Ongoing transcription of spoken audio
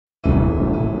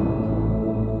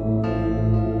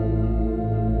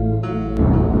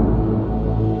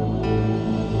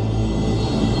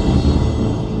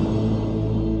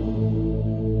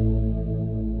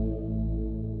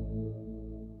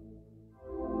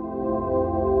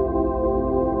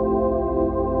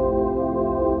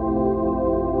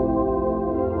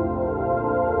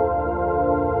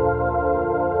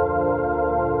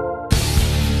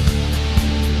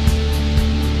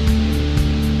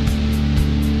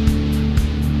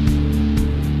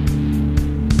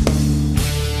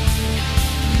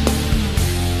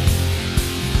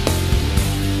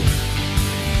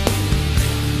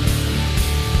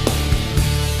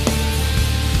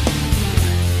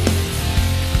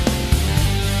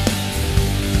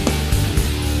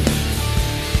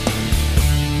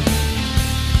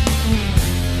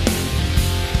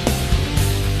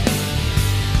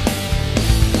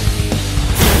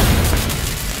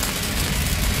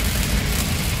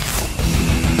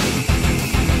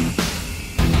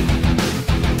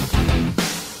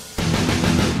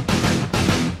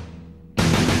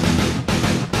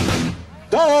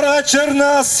вечер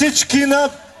на всички на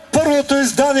първото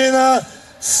издание на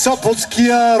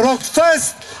Сопотския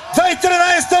Рокфест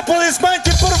 2013.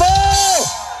 Аплодисменти първо!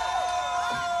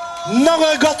 Много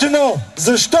е готино.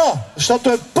 Защо? Защото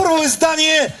е първо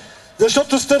издание,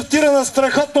 защото стартира на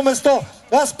страхотно место.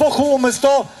 Аз по-хубаво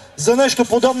место за нещо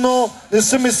подобно не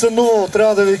съм и сънувал,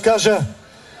 трябва да ви кажа.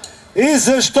 И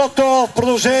защото в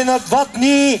продължение на 2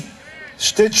 дни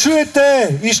ще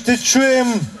чуете и ще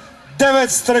чуем 9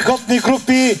 страхотни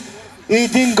групи и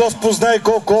един Господ знае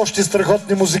колко още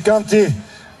страхотни музиканти.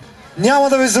 Няма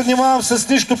да ви занимавам с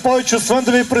нищо повече, освен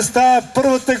да ви представя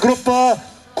първата група,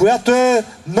 която е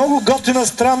много готина,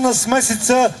 странна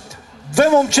смесица. 2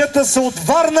 момчета са от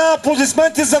Варна.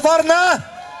 Аплодисменти за Варна!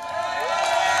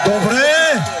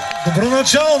 Добре! Добро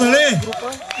начало, нали?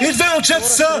 И 2 момчета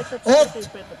са от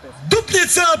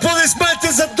Дупница. Аплодисменти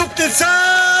за Дупница!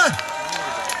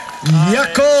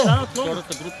 Яко!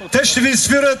 Те ще ви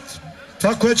свират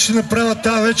това, което ще направят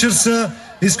тази вечер, са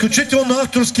изключително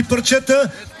авторски парчета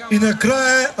и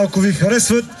накрая, ако ви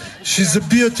харесват, ще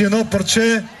забият едно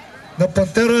парче на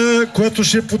Пантера, което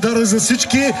ще е подарък за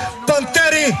всички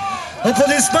пантери.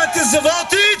 Аплодисменти за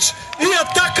Волтич и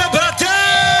Атака, братя!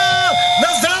 На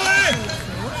здраве!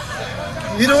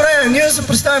 И добре, ние да се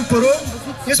представим първо.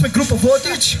 Ние сме група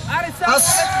Волтич. Аз...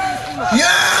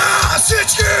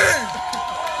 Всички!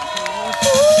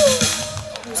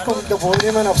 Искам да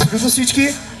благодарим на абсолютно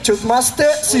всички, че от масите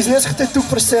се изнесахте тук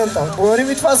през сцената. Благодарим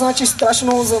ви, това значи страшно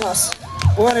много за нас.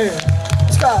 Благодарим ви.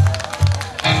 Така.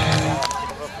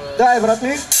 Дай, брат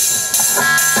ми.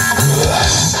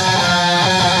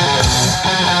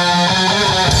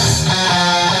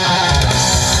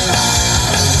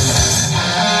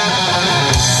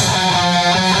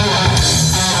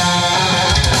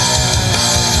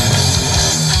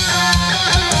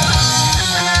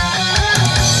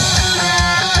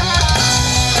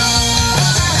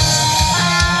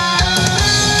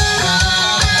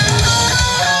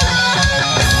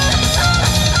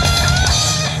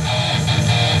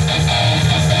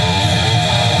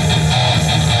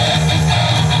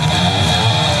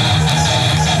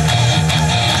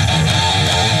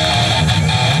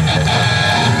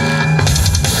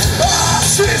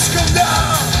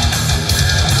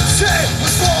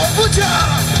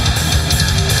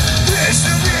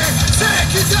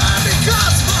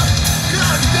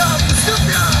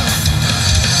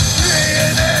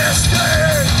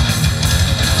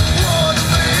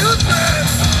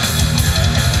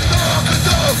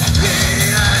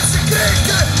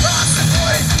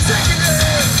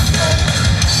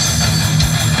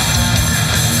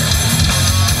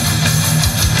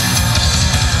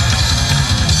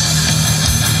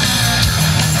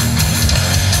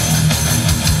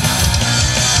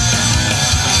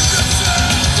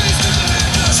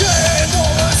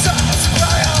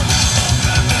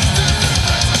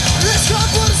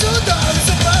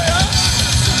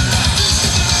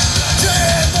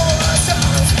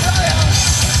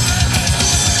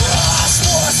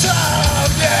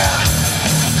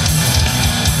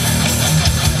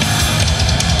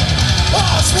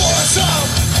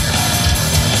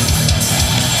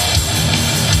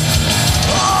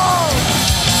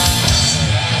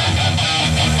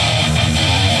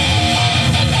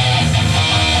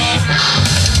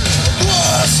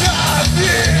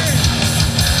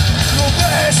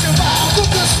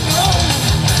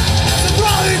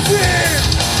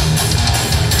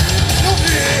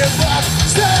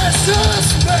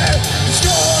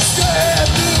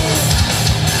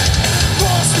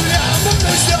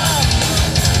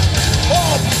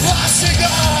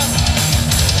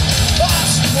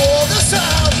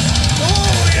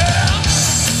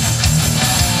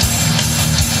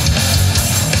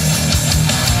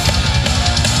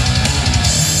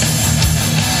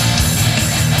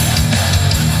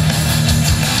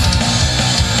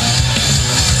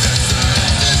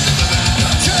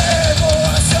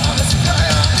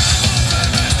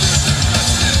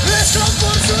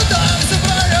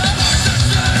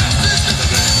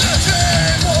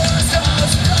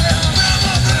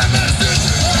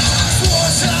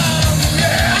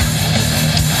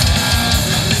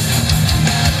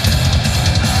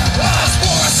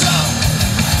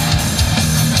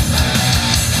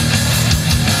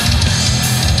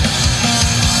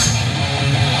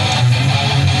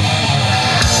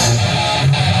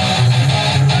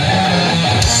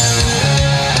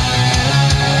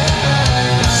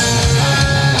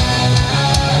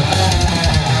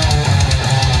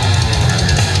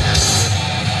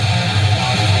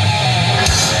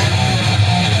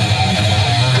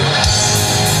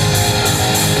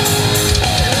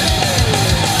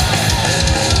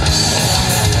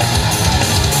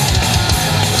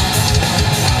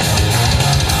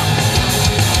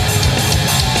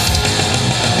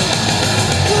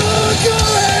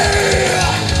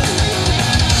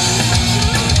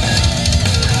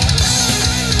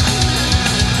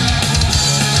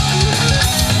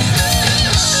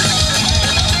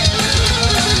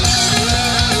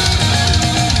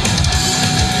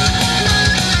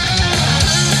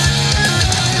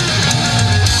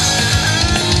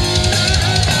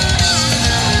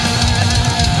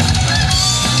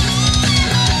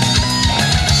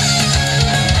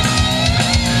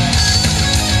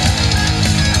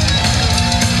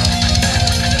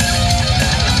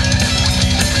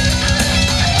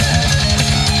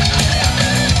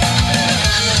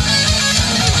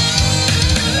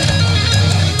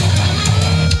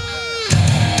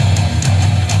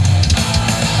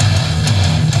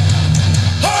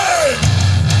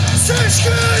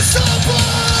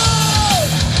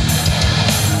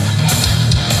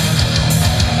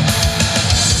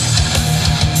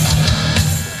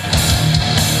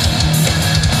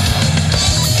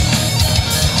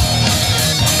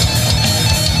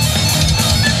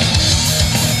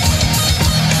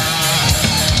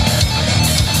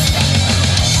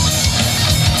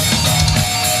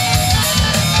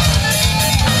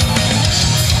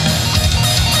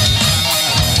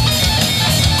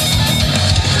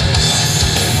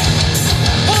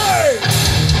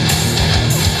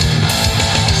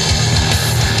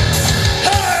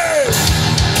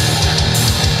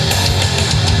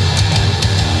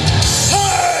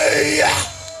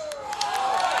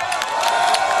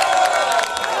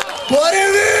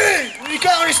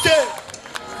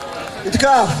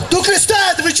 така, тук ли сте?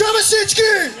 Да ви чуваме всички!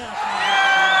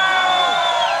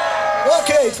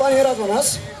 Окей, това ни радва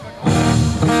нас.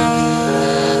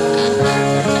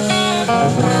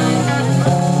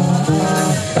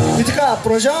 И така,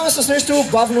 продължаваме с нещо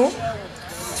бавно.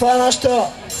 Това е нашата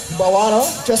балада,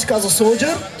 тя се казва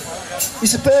Soldier и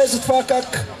се пее за това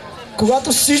как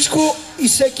когато всичко и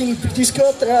всеки ни притиска,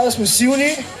 трябва да сме силни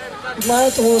и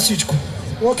вниманието му на всичко.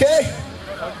 Окей?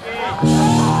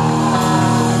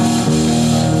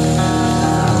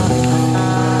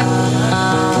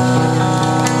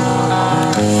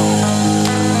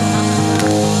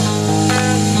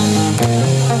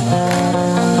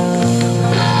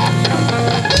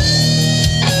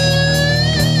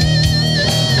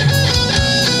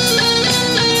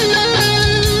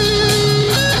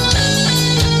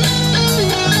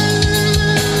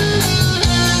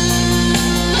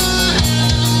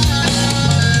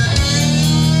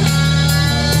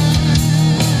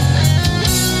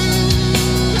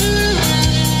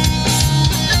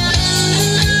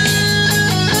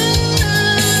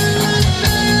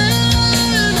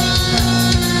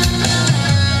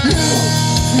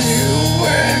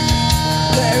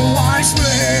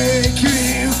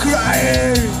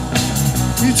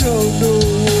 Don't know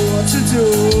what to do.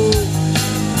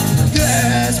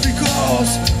 That's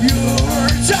because you're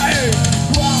tired.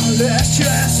 One last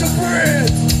chance to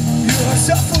breathe. You're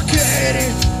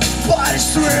suffocating, body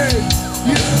straight.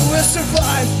 You will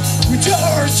survive with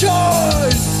your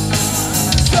choice.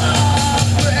 Stop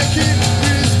breaking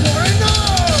this boring on.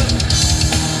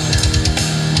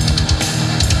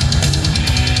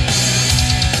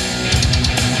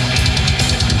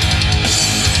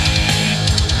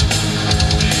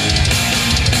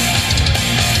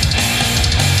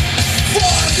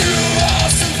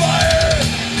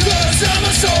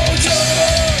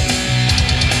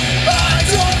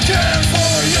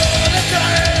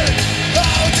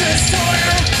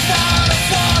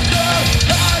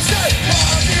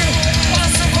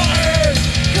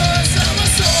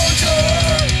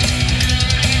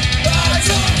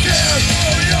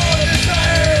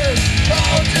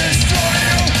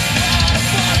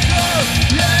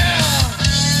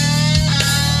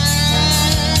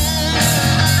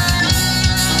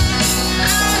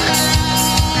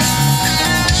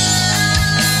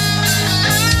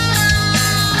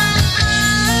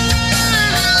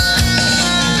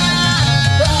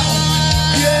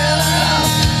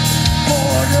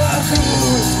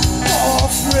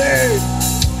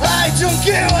 Don't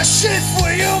give a shit for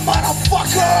you,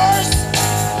 motherfuckers!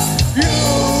 You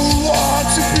want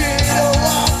to be the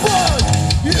one, but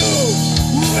you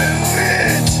will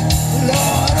win.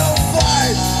 Lot of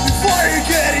fight before you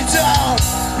get it down.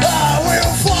 I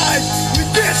will fight with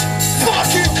this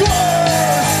fucking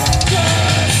gun.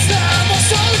 'Cause I'm a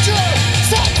soldier,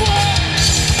 Sopot!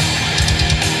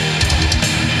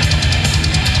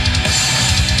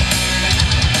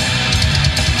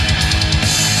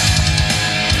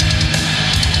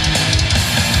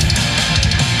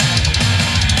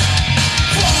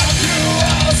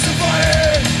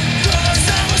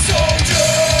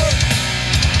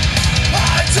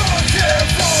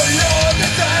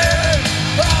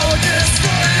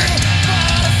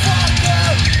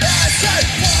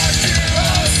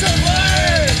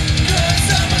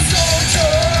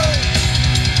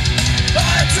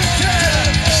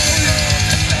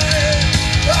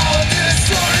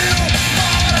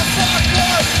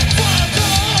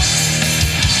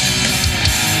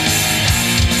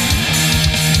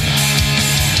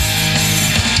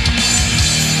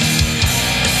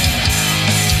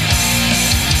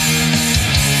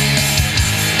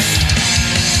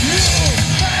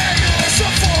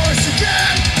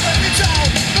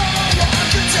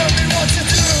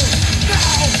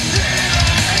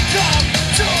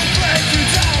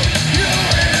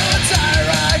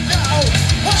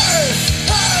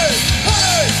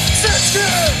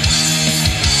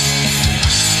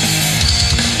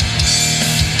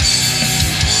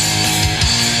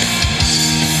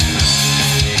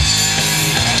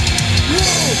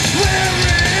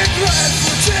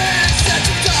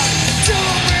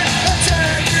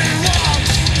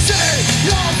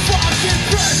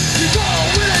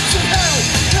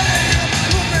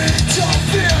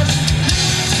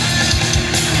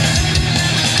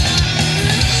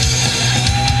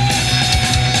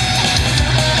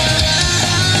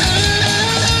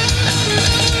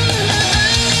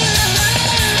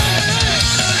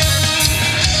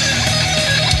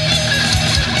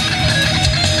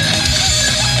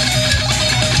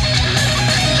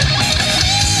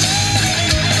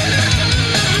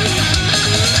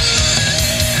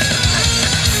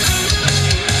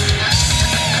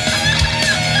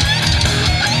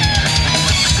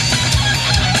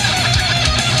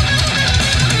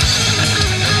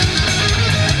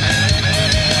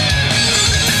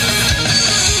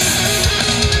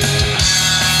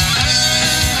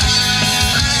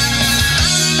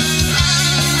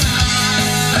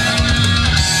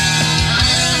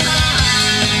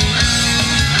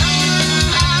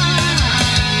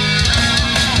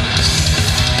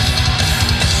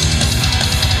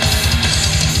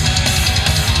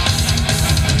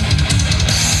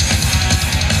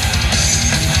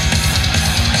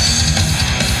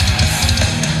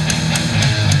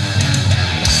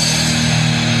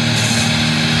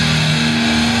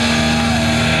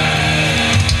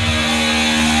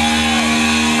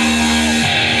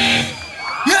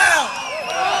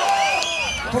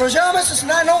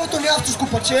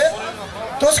 парче.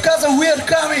 То се каза We Are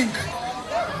Coming.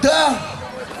 Да.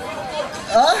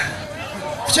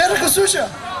 Вчера го слуша.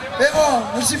 Ево,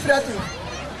 мерси, приятели.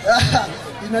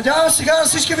 И надявам сега на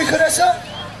всички ви хареса.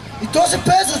 И то се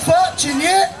пее за това, че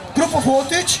ние, група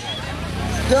Voltage,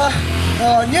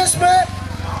 ние сме,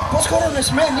 по-скоро не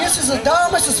сме, ние се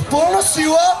задаваме с пълна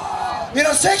сила и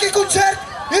на всеки концерт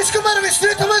искаме да ви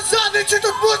стритаме задничето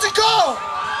от музика!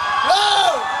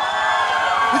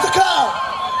 И така,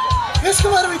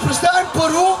 искаме да ви представим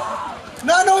първо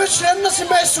най-нови член на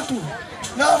семейството,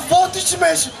 на Voltage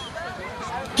семейството.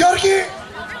 Георги,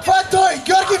 това е той,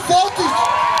 Георги Voltage!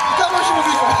 Така може да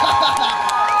видим.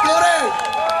 Добре!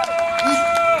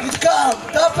 И така,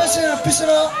 тази песен е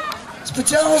написана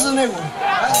специално за него.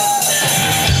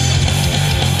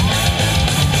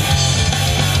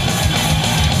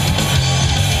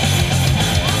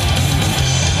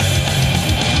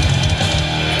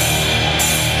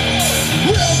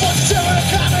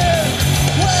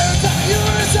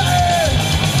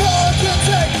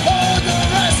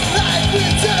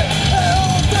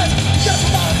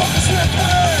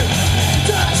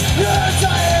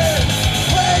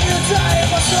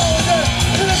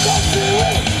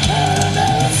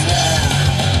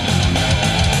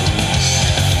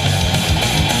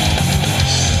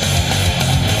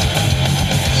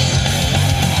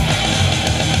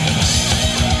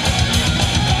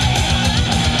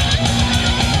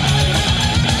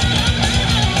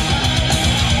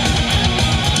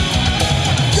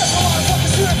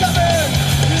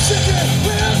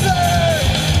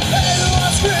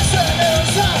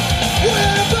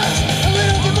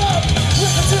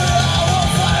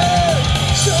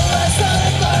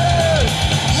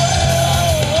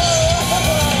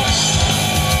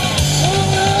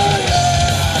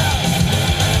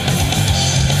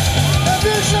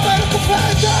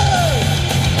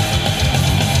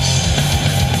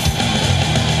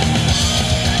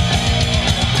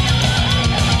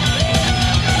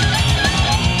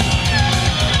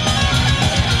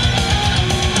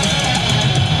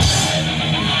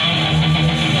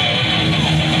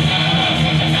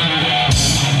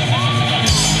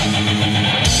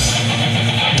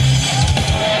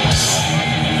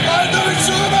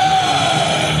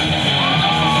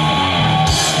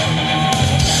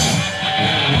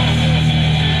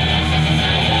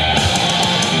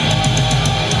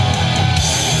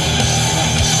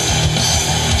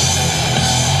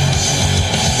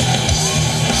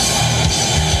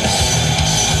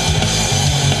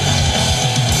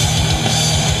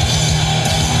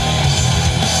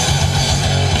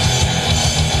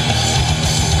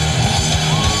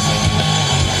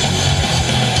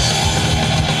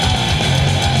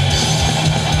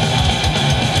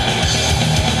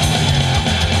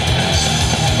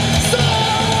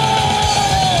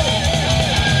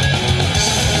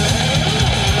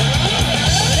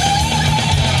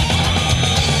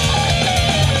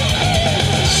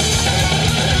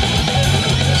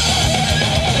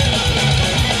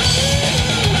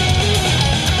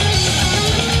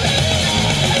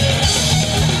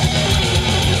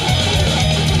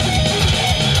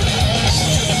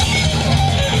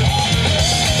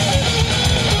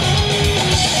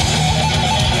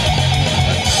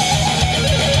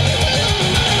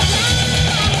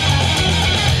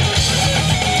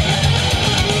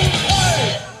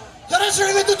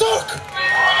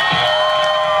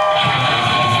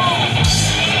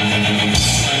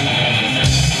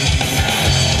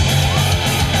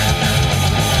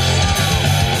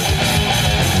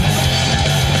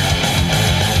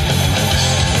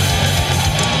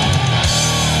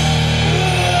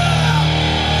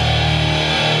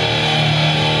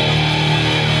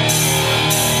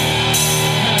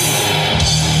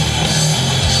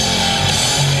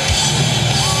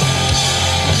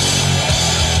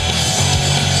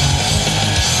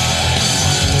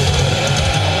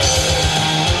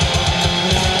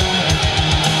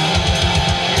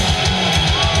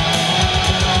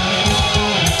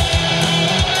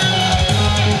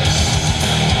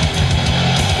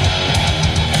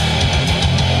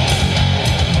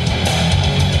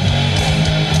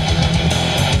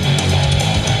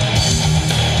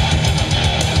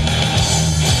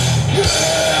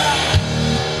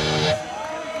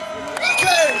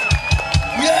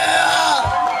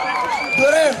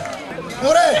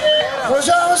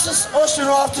 Продължаваме с още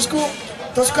едно авторско,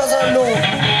 то се казва много.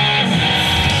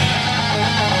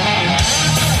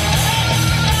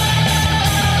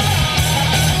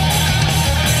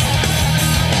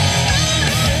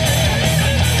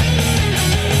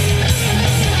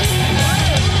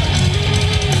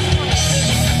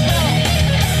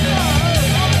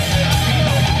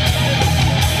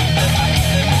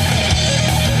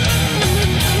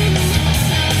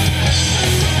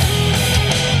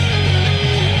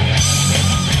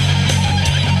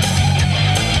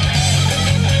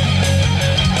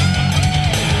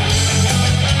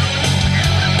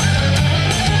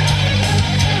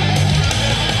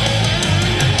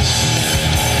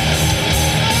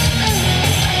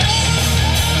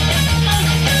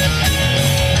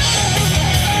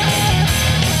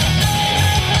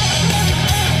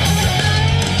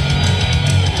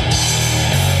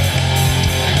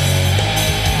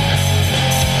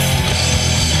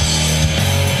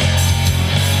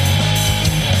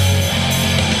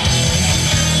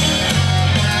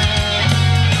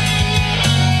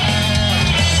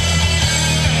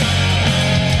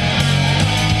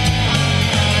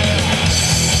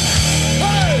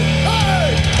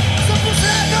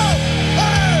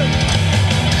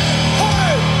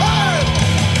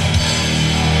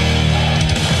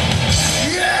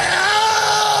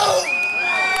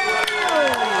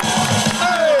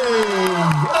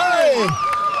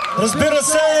 Разбира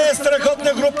се,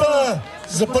 страхотна група.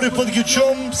 За първи път ги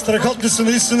чум. Страхотни са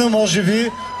наистина, може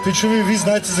ви. Пичови, ви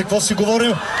знаете за какво си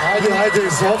говорим. Хайде,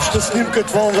 за обща снимка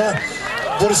това.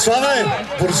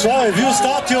 Бориславе, вие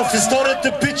оставате в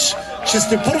историята, пич, че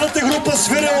сте първата група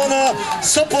свирила на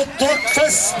Сопот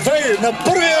Трacklist 2, на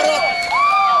първия род,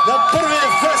 на първия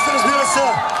фест, разбира се.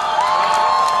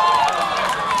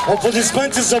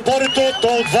 Аплодисменти за Борито,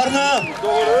 той от Варна.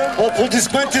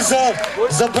 Аплодисменти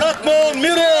за брат му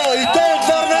Миро, и той от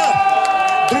Варна.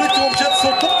 Другите момчета са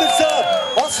от Купница.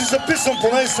 Аз си записвам,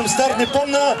 понеже съм стар, не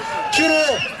помня.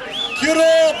 Киро,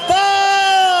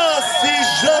 бас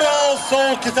и Жоро,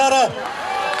 соло китара.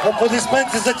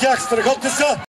 Аплодисменти за тях, страхотни са.